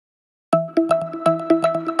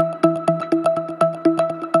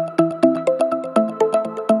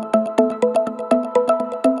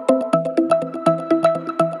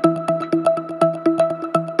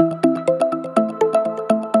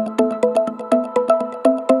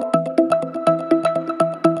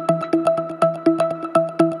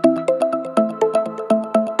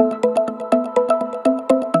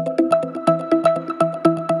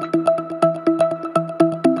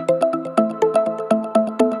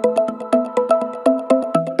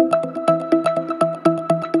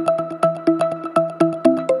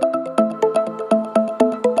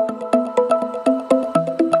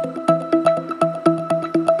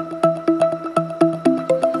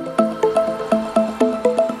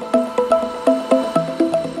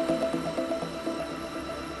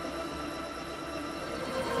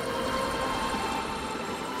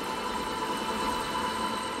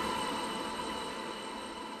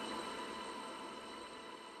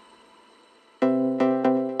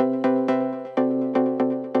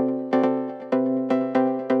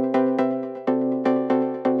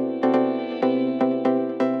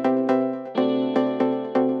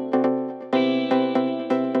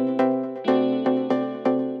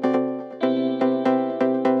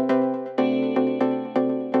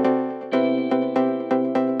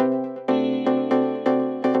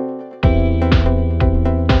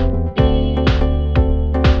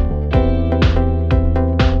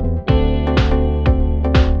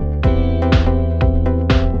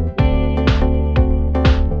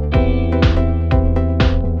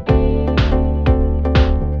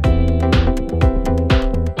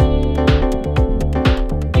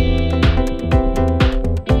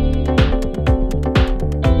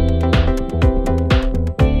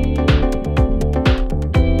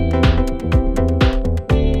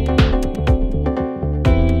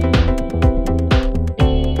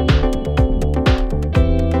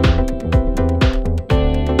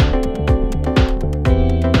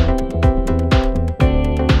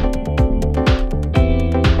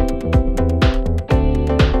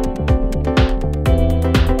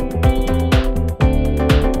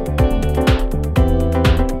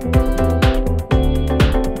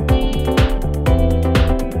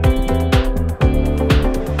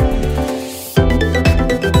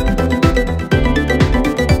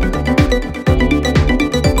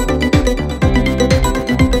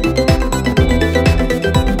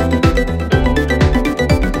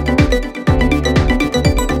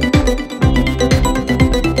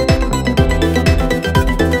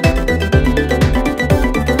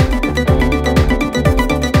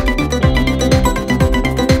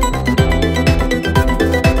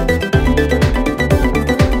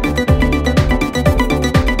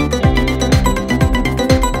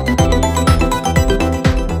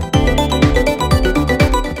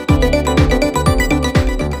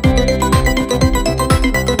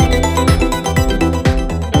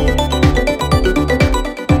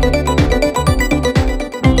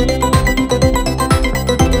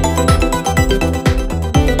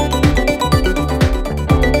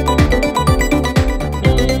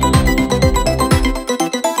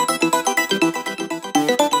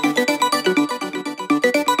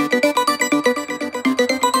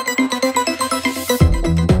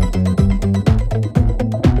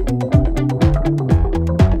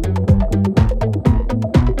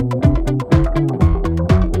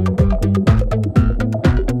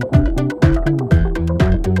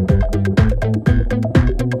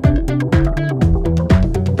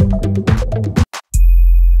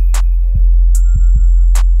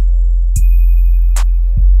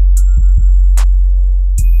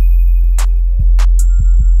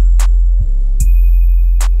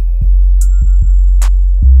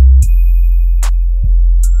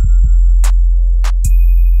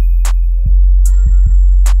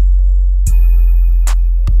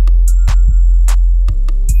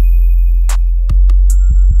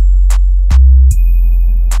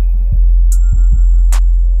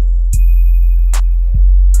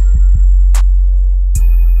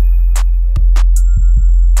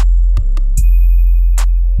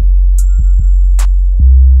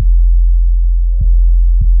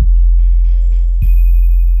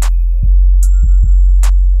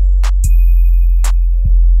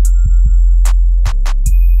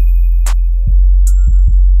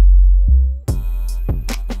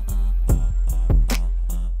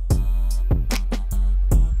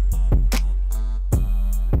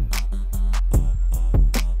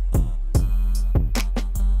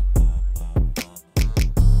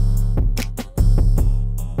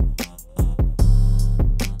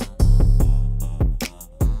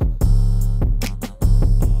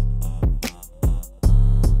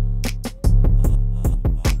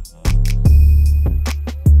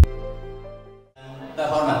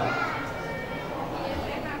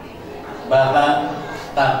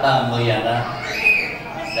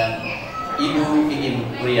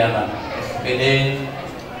kediaman SPD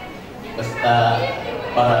beserta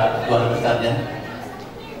para keluarga besarnya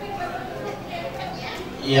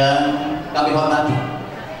yang kami hormati,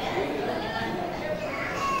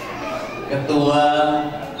 Ketua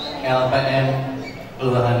LPM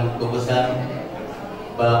Kelurahan Kukusan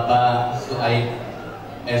Bapak Suaib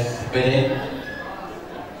SPD,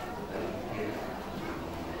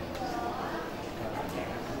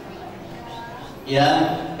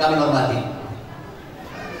 yang kami hormati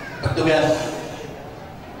petugas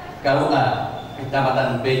KUA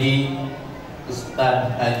Kecamatan Beji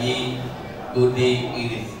Ustadz Haji Budi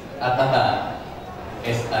Iris Atata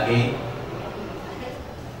SAG,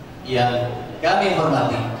 yang kami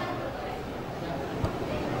hormati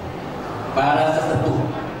para sesepuh,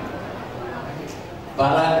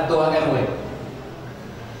 para ketua RW,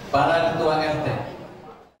 para ketua RT,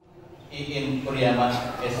 Iin Puryaman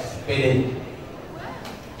SPD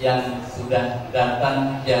yang sudah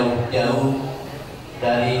datang jauh-jauh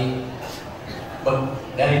dari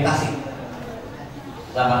Tasik.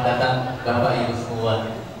 Selamat datang Bapak Ibu semua.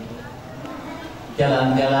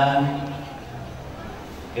 Jalan-jalan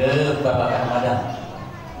ke Babakan Padang.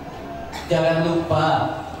 Jangan lupa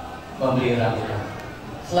membeli rambutan.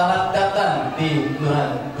 Selamat datang di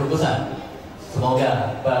Kelurahan Kukusan.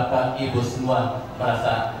 Semoga Bapak Ibu semua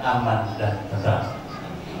merasa aman dan tenang.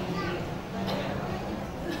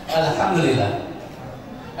 Alhamdulillah.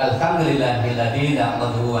 Alhamdulillahilladzi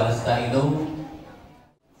nahmaduhu wa nasta'inuhu.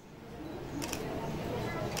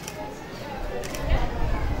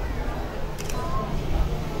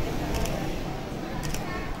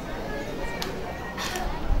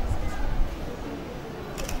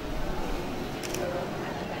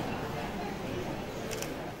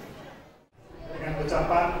 Dengan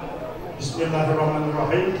ucapan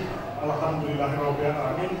Bismillahirrahmanirrahim, Alhamdulillahirabbil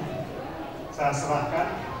alamin, saya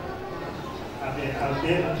serahkan adik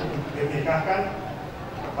Alvin untuk dinikahkan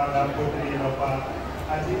kepada putri Bapak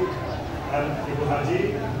Haji dan Ibu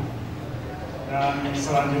Haji, dan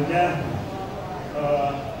selanjutnya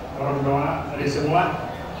berdoa dari semua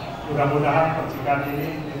mudah-mudahan pernikahan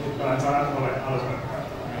ini dilancarkan oleh Allah SWT.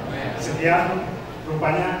 Sekian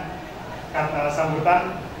rupanya kata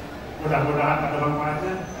sambutan, mudah-mudahan ada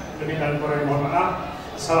manfaatnya. Lebih dan kurang mohon maaf.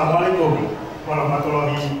 Assalamualaikum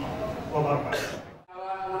warahmatullahi wabarakatuh.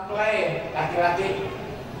 Mempelai laki-laki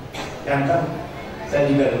ganteng, saya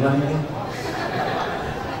juga demen itu.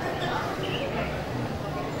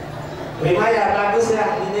 Terima ya, bagus ya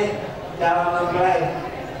ini calon mempelai.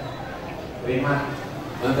 Terima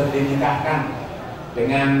untuk dinikahkan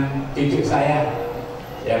dengan cucu saya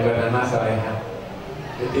yang bernama Sholehah.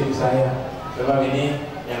 Cucu saya, sebab ini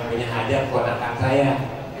yang punya hajat ponakan saya.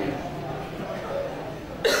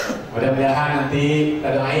 Mudah-mudahan nanti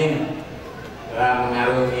kita doain telah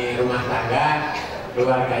mengarungi rumah tangga,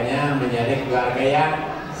 keluarganya menjadi keluarga yang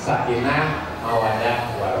sakinah,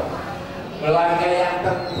 mawaddah, warahmah. Keluarga yang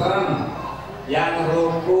tentrem, yang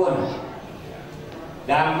rukun,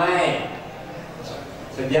 damai,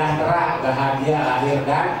 sejahtera, bahagia lahir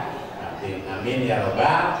dan batin. Amin ya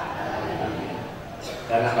robbal alamin.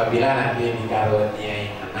 Dan apabila nanti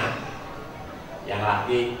dikaruniai anak yang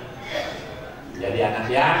laki, jadi anak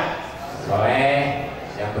yang soleh,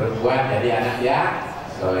 yang perempuan jadi anak yang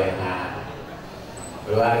solehah.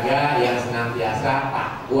 Keluarga yang senantiasa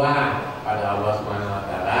takwa pada Allah Subhanahu Wa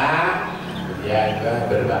Taala, dia juga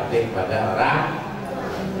berbakti kepada orang.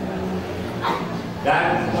 Dan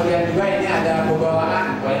kemudian juga ini ada pembawaan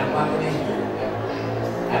banyak banget ini.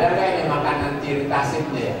 Ada nggak ini makanan ciri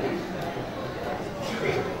Tasiknya ya?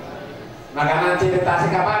 Makanan ciri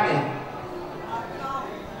Tasik apa nih?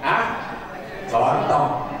 Hah?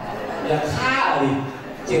 Lontong. Ya kali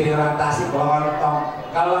ciri orang Tasik lontong.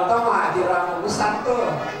 Kalau lontong mah ciri orang Kukusan tuh.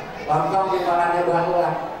 Lontong timbalannya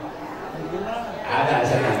bahula. Ada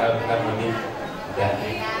saya kalau kita ini.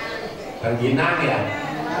 Jadi rengginang ya.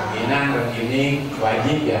 Rengginang, renggining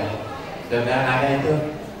wajib ya. Dan ada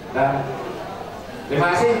itu. Dan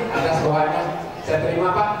terima kasih atas doanya. Saya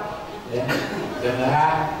terima Pak. Ya.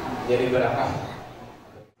 Mudah-mudahan jadi berkah.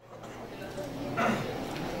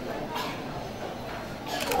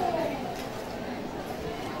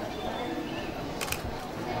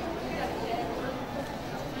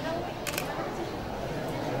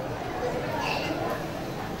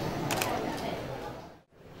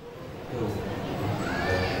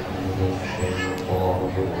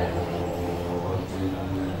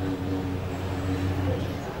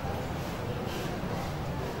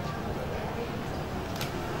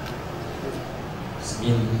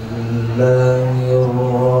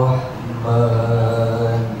 Bismillahirrahmanirrahim.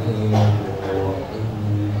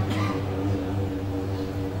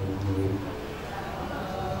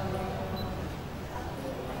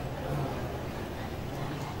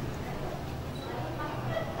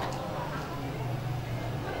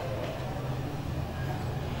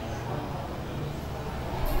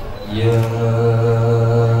 يا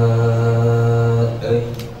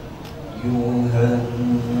أيها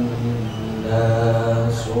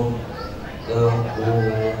الناس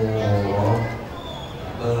اتقوا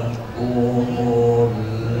ربكم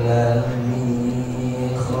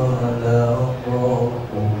الذي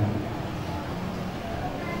خلقكم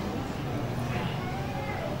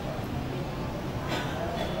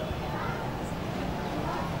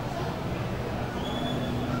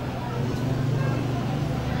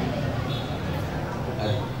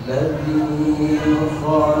الذي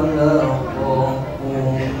خلقكم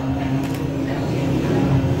من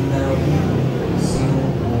نفس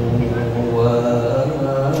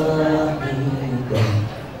واحدة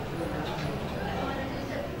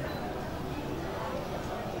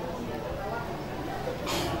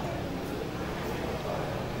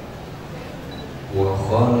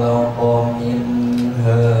وخلق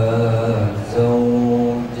منها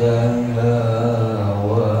زوجها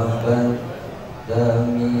وبث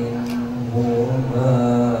منهما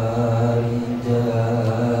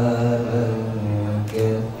رجالا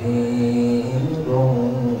كثيرا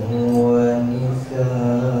ونساء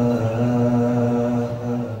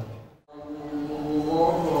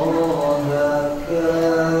الله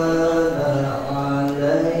كان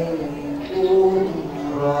عليكم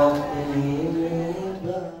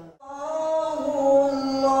رقيبا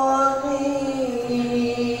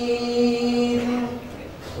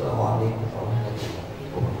Assalamualaikum warahmatullahi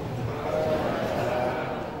wabarakatuh.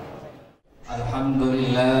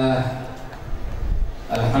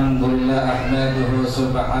 Alhamdulillah ahmaduhu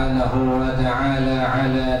subhanahu wa ta'ala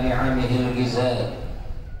ala ni'amihil gizal.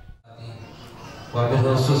 Wabil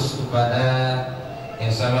khusus kepada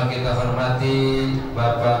yang sama kita hormati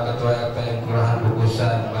Bapak Ketua RT Kelurahan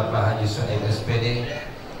Bukusan, Bapak Haji Suhaib SPD,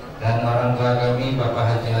 dan orang tua kami Bapak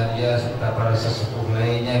Haji Hadia serta para sesepuh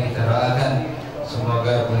lainnya. Kita doakan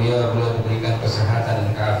semoga beliau diberikan kesehatan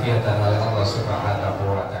dan keafiatan oleh Allah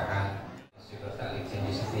Subhanahu wa ta'ala. Sudah talik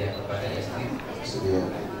janji setia kepada istri. Setia.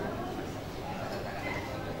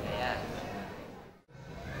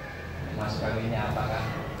 Mas kawinnya apakah?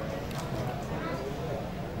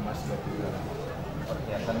 Mas 20 gram.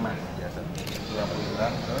 Perhiasan mas, perhiasan 20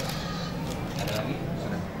 gram. Terus ada lagi?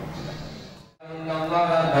 Sudah.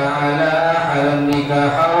 Allah Ta'ala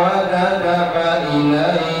an-nikah wa nadaba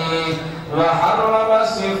ilaih wa harrama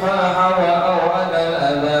sifaha wa awada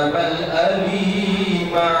al-adab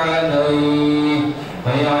al-alim alaih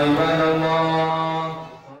fa ya ibadallah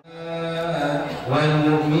wal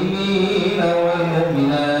mu'minina wal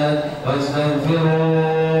mu'minat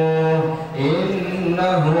wastaghfiruh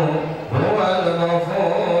innahu huwal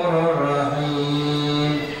ghafurur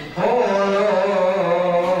rahim. Qulu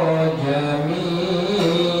jami'an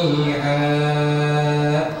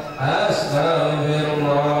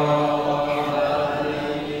astaghfirullah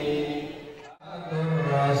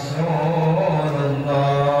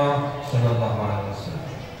Rasulullah sallallahu alaihi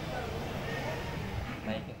wasallam.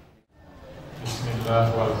 Bismillah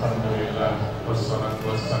walhamdulillah wassalatu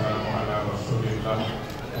wassalamu ala rasulillah.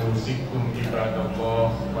 Usikum ibadallah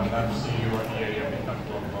wa nafsi wa iyaya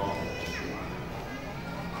bitaqwallah.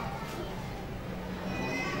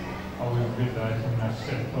 A'udzu billahi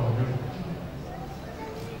minasyaitonir rajim.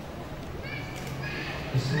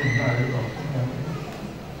 Bismillahirrahmanirrahim.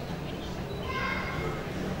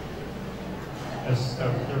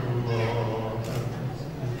 Astagfirullah.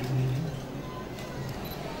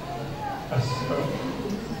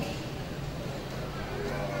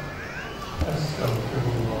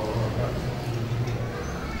 Astagfirullahaladzim.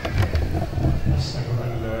 Asyhadu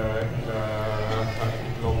an la ilaha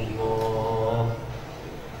illallah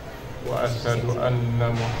wa asyhadu anna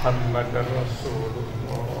Muhammadar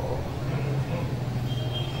Rasulullah.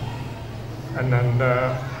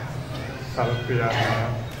 Ananda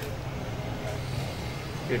Salpiana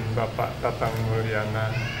bin Bapak Tatang Mulyana,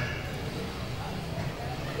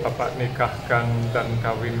 Bapak nikahkan dan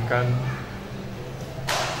kawinkan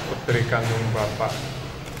putri kandung Bapak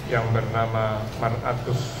yang bernama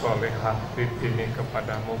Pernikahan Sholehah Alvin ini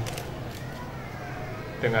kepadamu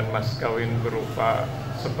dengan mas kawin berupa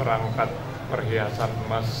seperangkat perhiasan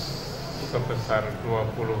emas sebesar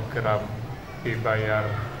 20 gram dibayar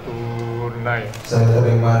tunai. Saya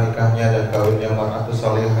terima nikahnya dan kawinnya Pernikahan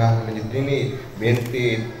Sholehah ini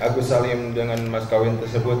binti Agus Salim dengan mas kawin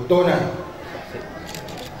tersebut tunai.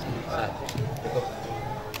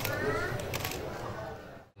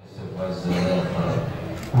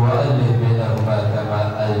 وألف بينهما كما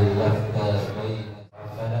ألفت بين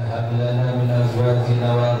فهب لنا من أزواجنا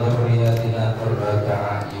وذرياتنا قرة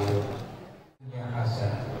أعين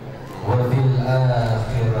حسنة وفي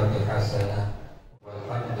الآخرة حسنة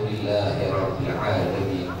والحمد لله رب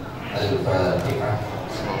العالمين.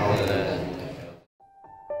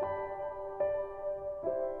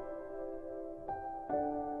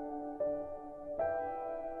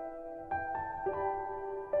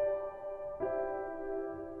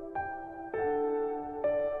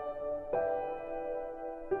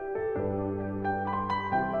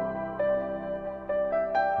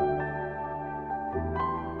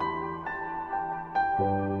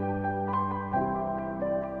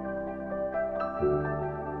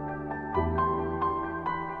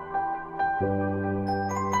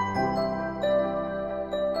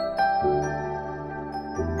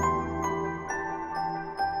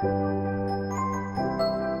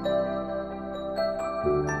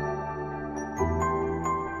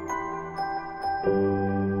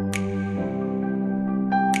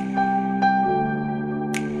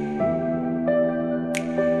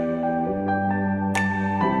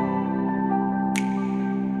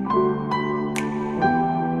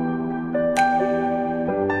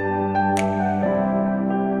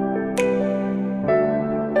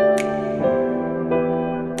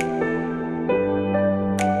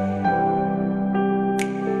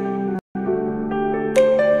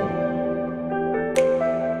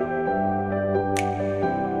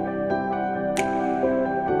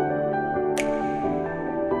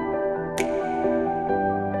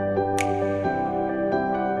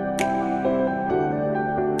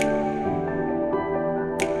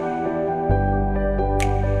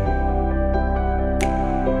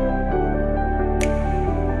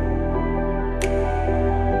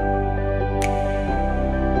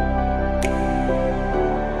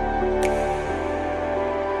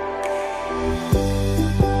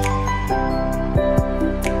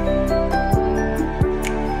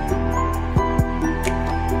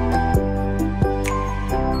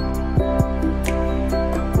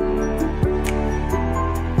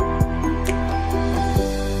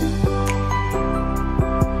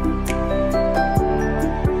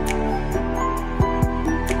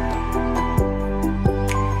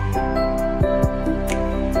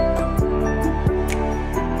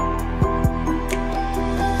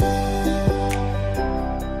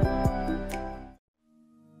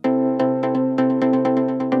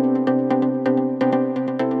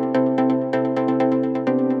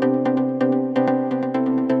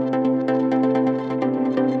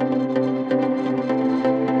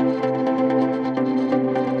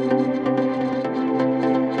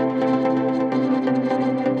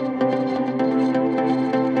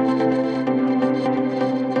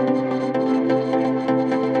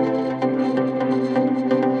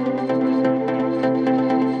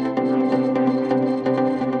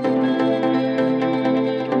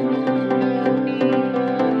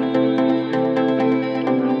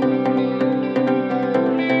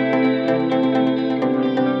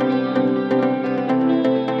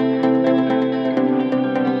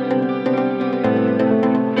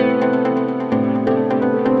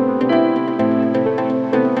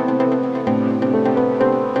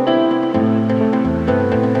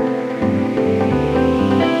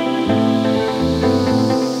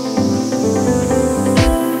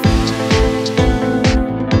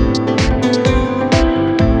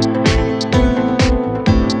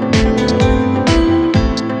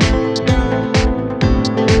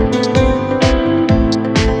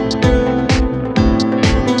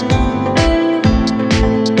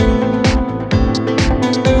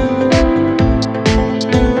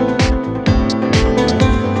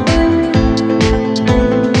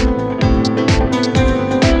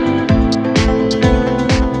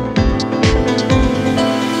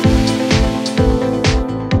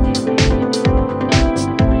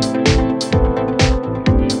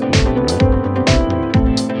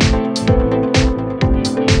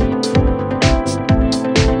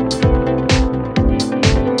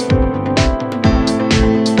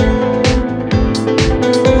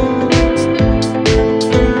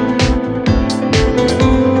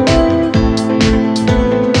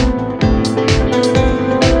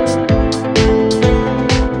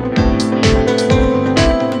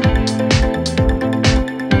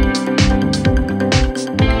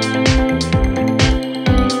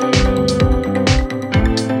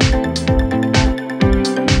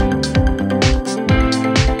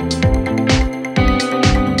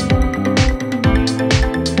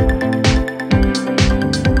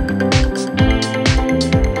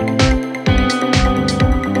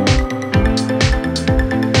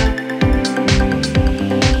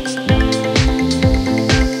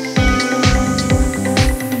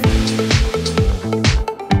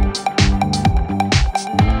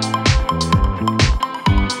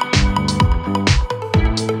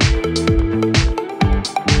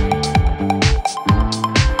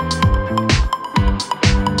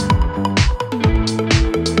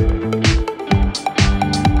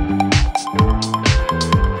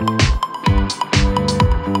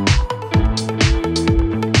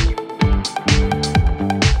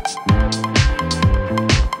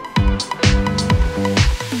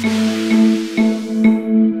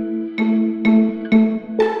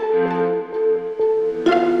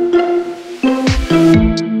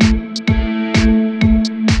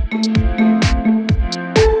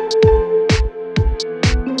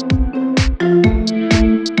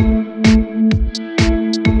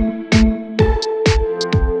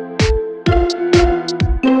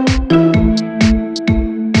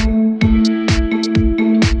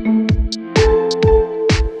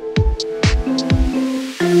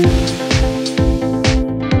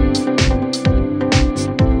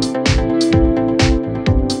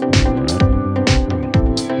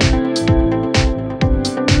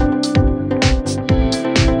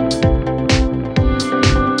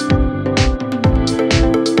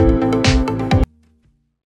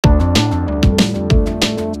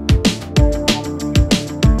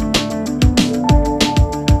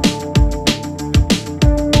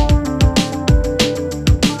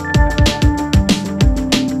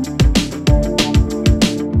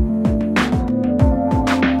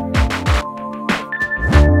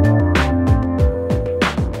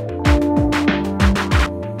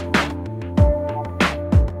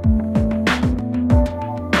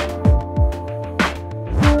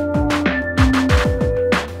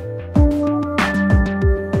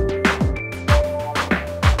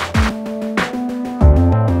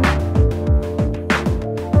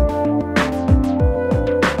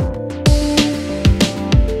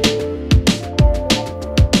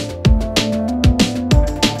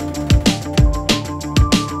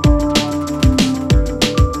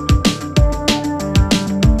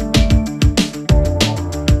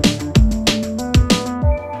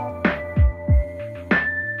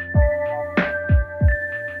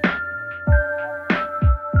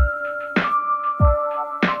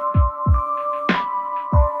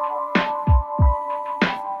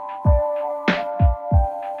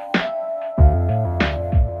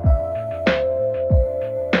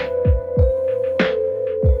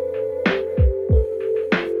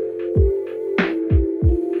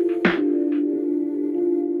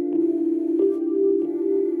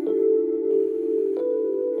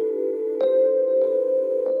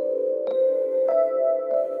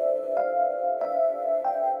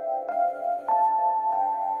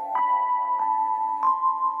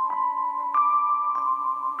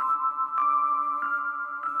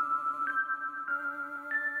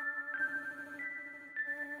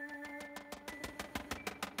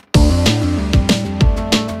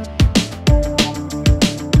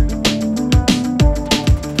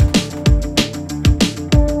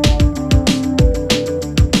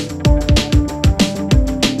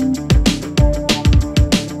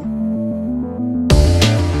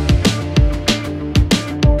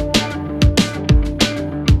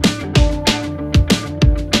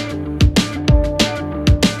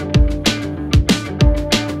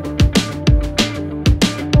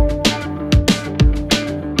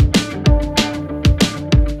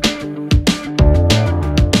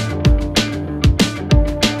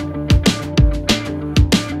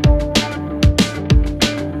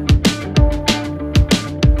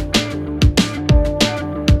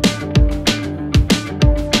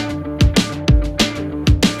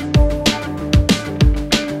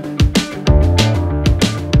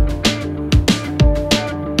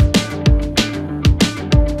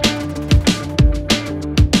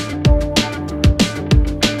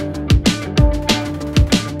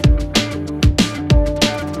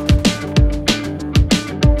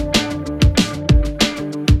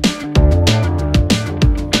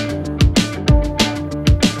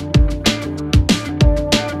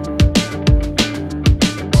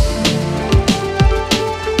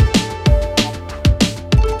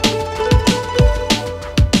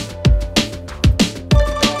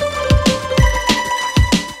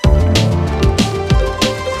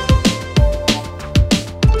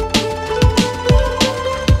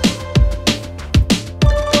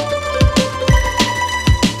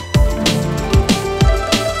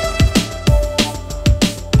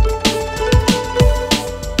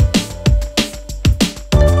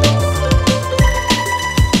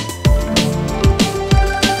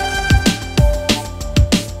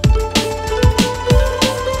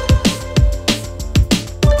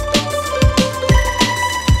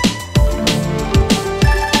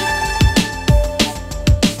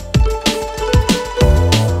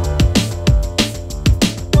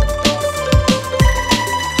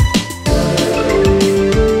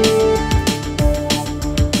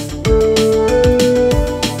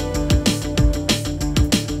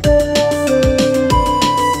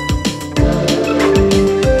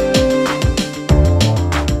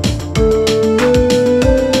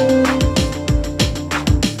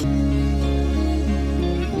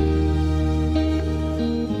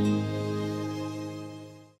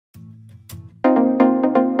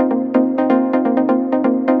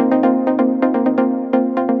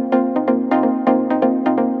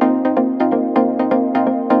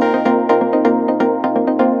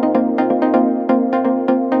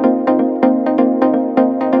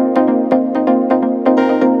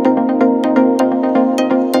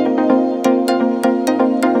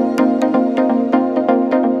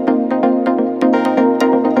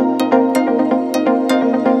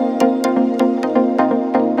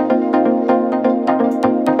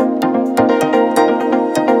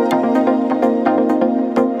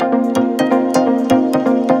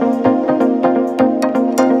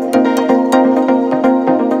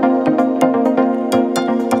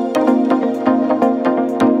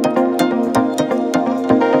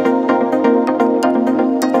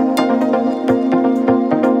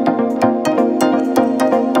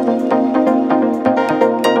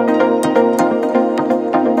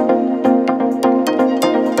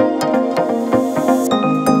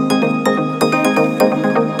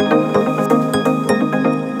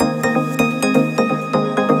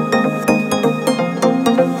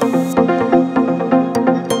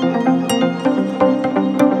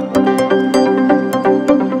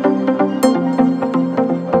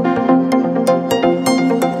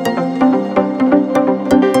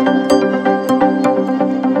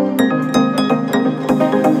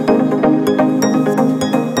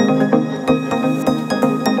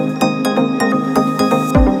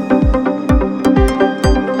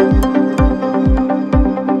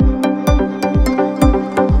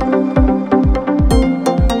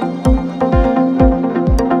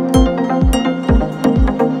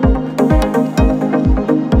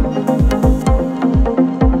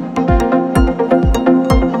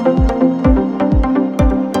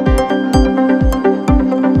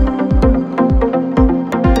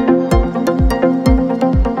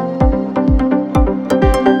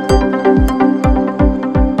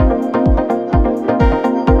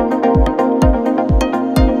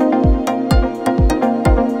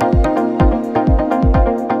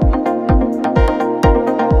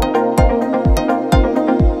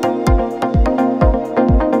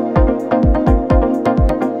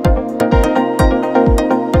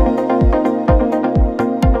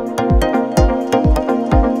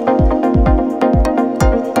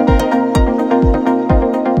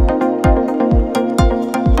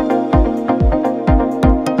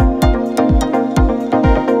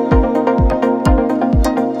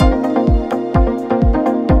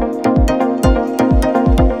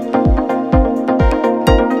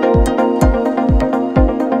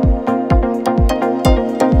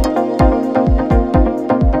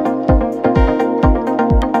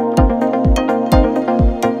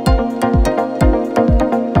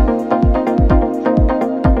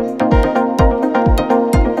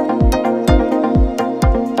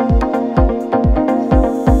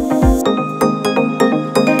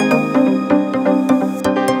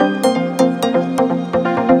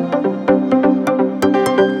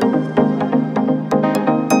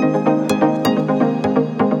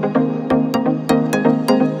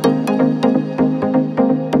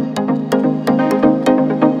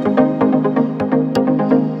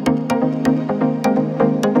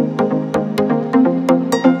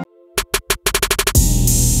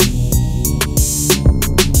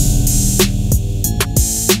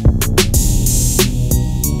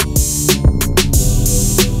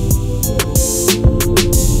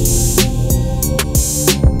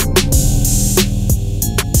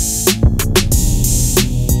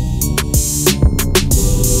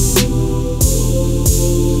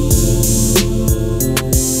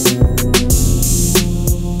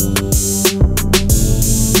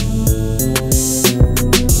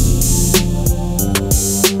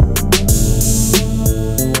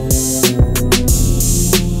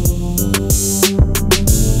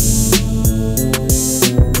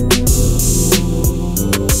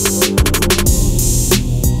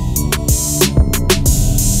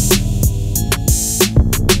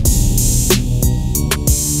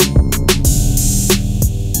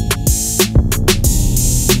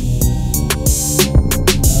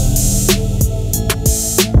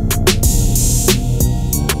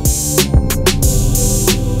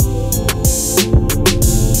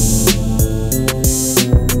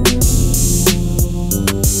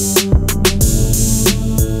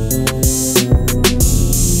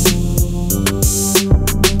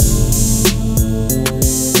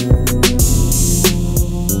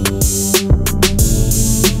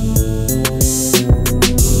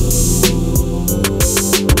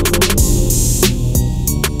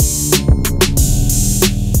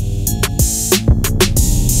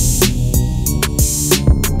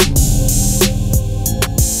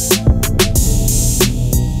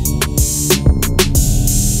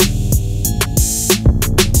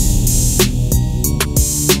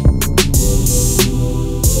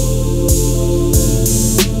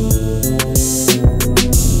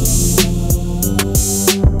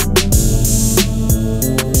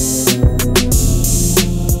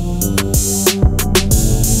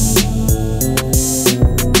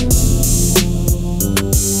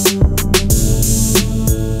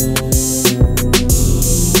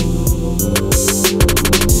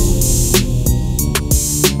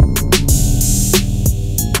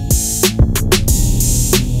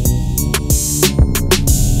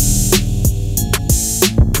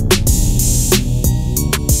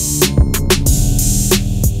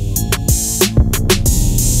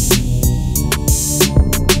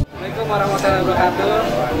 warahmatullahi wabarakatuh.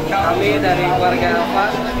 Kami dari keluarga Alfa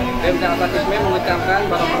mengucapkan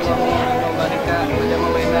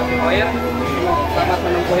selamat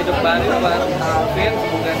menempuh hidup baru buat Alvin.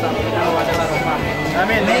 Semoga sampai wadah rohmah.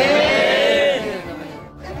 Amin.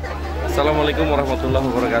 Assalamualaikum warahmatullahi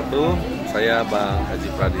wabarakatuh. Saya Bang Haji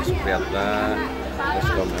Pradi Supriyatna,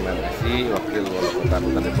 Preskom MRSI, Wakil Wali Kota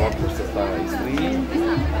Kota Depok beserta istri,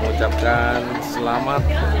 mengucapkan selamat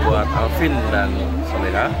buat Alvin dan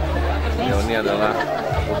Sholehah. Beliau ini adalah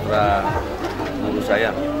putra guru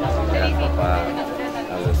saya, ya, Bapak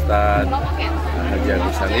Al-Ustad Haji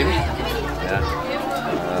Agus Salim. Ya,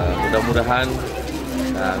 mudah-mudahan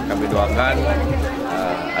kami doakan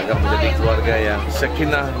agar menjadi keluarga yang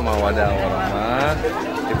sakinah mawadah warahmah,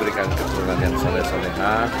 diberikan keturunan yang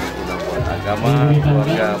soleh-solehah, berguna buat agama,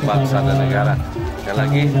 keluarga, bangsa dan negara. Sekali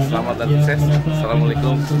lagi selamat dan sukses.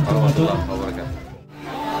 Assalamualaikum warahmatullahi wabarakatuh.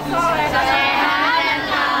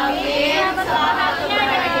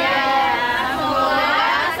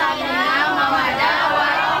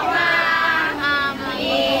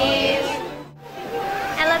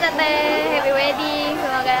 Happy wedding,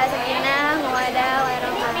 semoga sakinah, mawadah,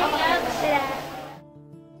 warahmah. Dadah.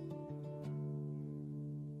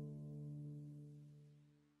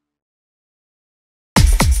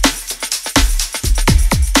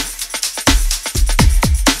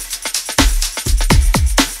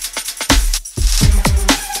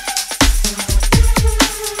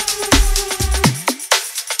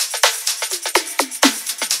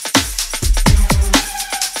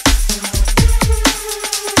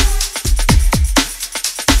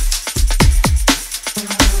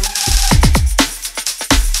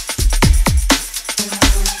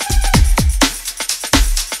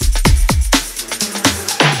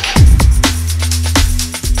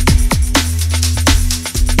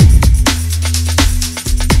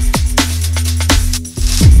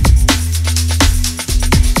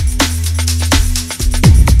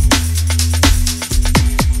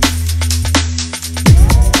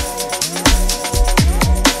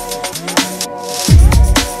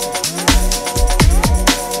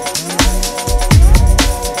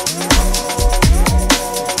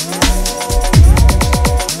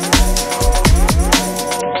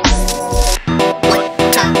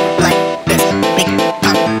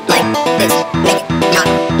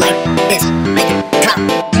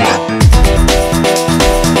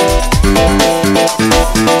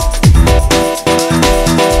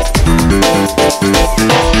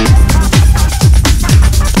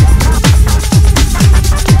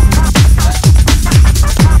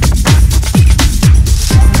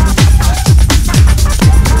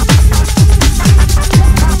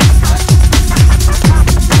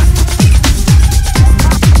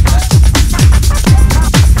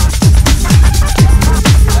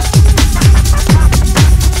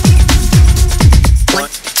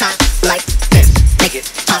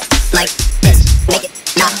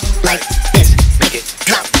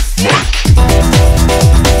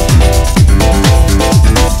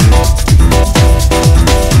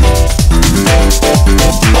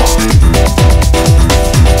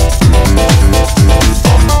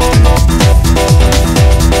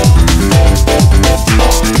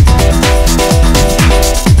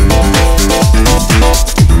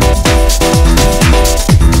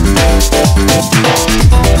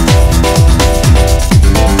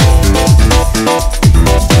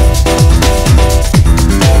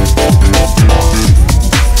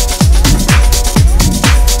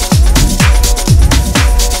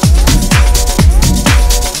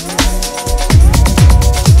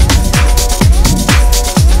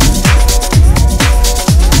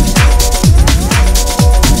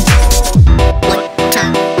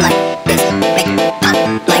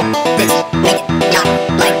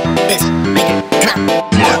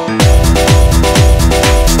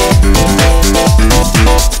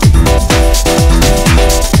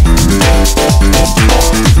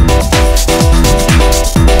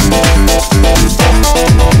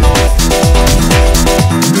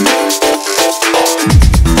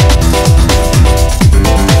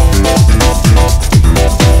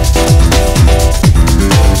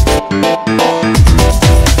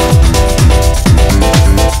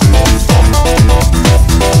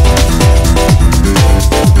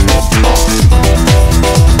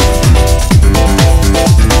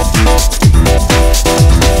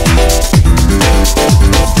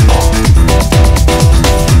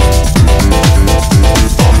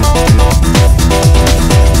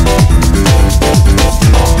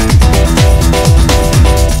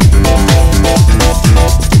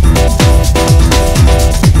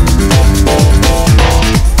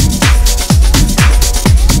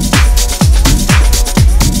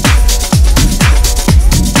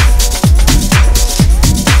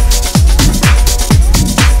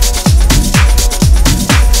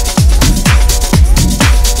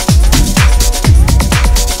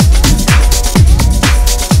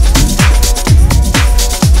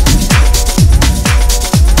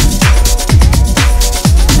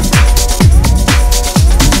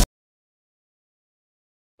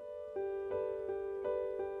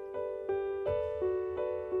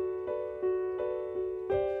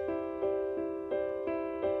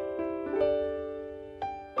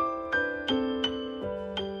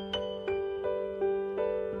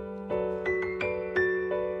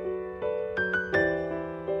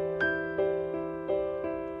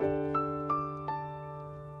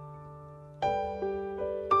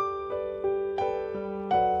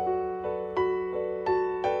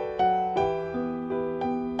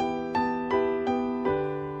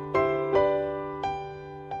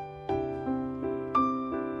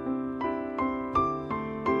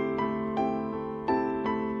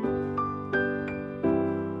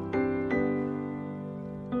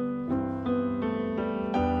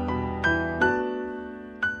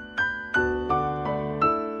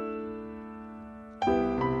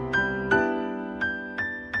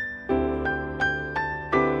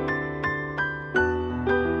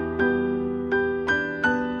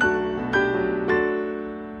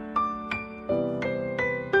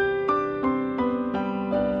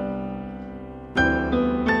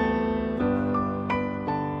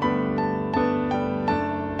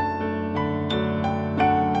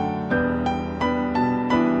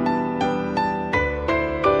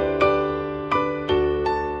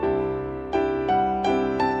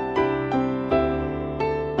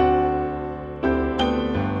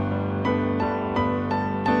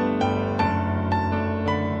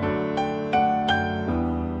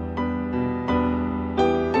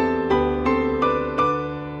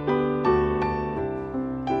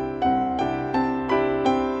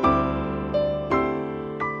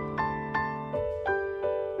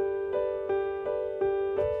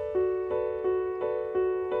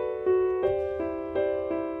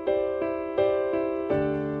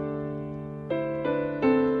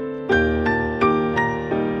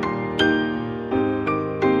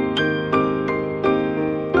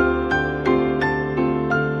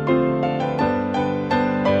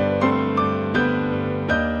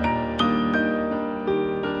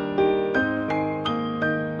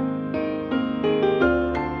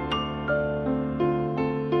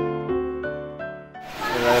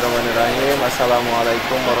 Bismillahirrahmanirrahim.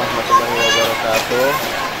 Assalamualaikum warahmatullahi wabarakatuh.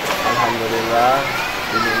 Alhamdulillah,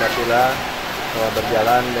 dinikmatilah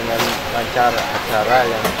berjalan dengan lancar acara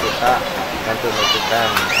yang kita nanti lakukan.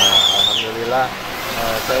 Alhamdulillah,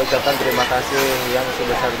 saya ucapkan terima kasih yang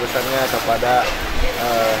sebesar-besarnya kepada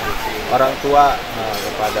orang tua,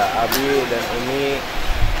 kepada Abi dan Umi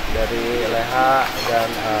dari Leha dan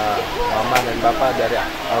Mama dan Bapak dari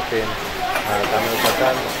Alvin. Kami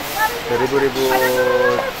ucapkan beribu-ribu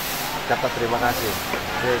kata terima kasih.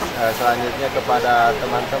 Terus, selanjutnya kepada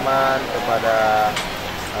teman-teman, kepada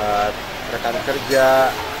rekan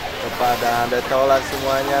kerja, kepada Anda tolak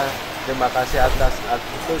semuanya, terima kasih atas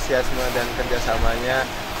antusiasme dan kerjasamanya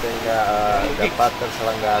sehingga dapat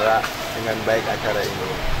terselenggara dengan baik acara ini.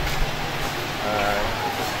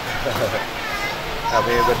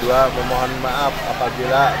 Kami berdua memohon maaf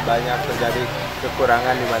apabila banyak terjadi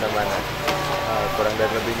kekurangan di mana-mana. Kurang dan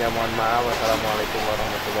lebihnya mohon maaf. Wassalamualaikum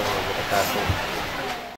warahmatullahi wabarakatuh.